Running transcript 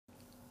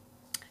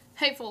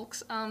Hey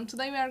folks,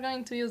 today we are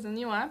going to use a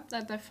new app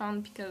that I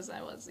found because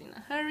I was in a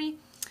hurry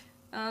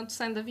to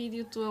send a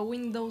video to a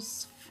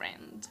Windows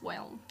friend.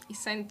 Well, he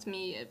sent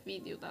me a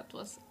video that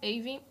was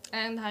AV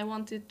and I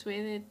wanted to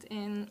edit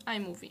in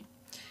iMovie.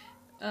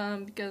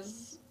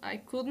 Because I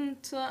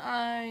couldn't,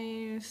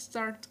 I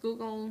start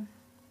Google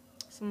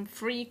some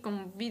free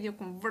video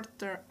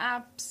converter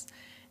apps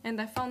and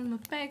I found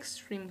MPEG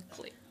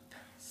Streamclip.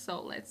 So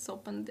let's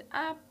open the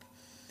app.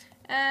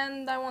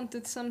 And I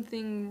wanted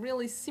something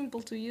really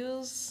simple to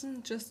use,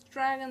 just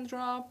drag and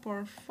drop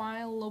or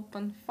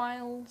open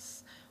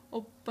files,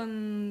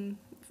 open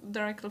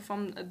directly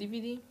from a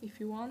DVD if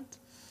you want.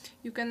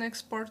 You can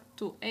export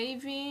to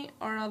AV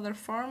or other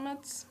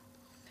formats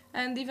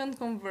and even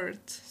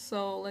convert.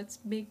 So let's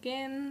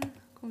begin,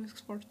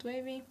 export to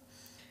AV.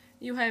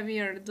 You have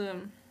here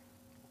the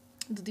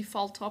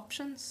default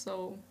options,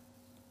 so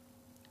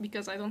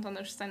because I don't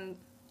understand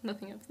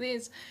nothing of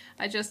this,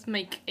 I just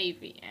make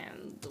AV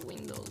and the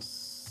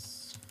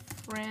Windows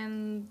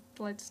friend,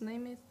 let's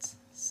name it,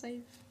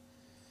 save,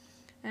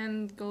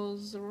 and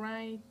goes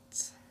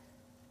right,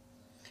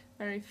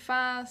 very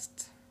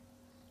fast.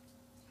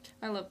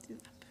 I love this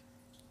app,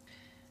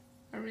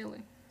 I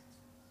really.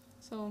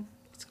 So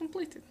it's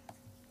completed.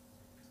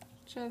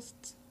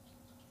 Just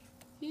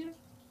here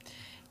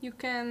you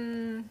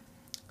can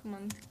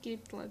command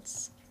git,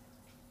 let's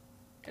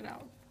get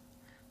out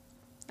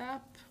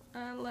app.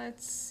 And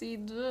let's see,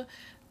 the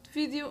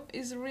video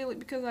is really,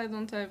 because I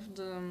don't have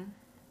the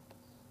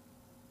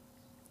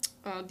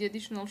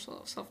additional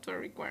software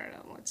required,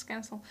 let's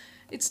cancel.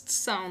 It's the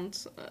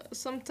sound,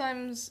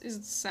 sometimes it's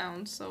the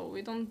sound, so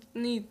we don't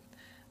need,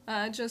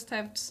 just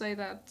have to say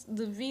that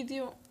the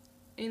video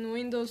in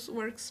Windows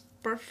works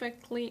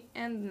perfectly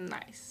and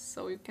nice,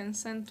 so you can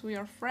send to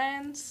your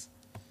friends.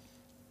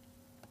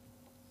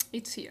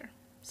 It's here.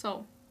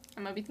 So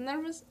I'm a bit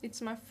nervous,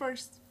 it's my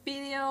first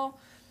video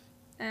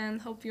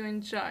and hope you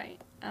enjoy.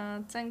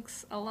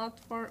 Thanks a lot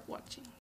for watching.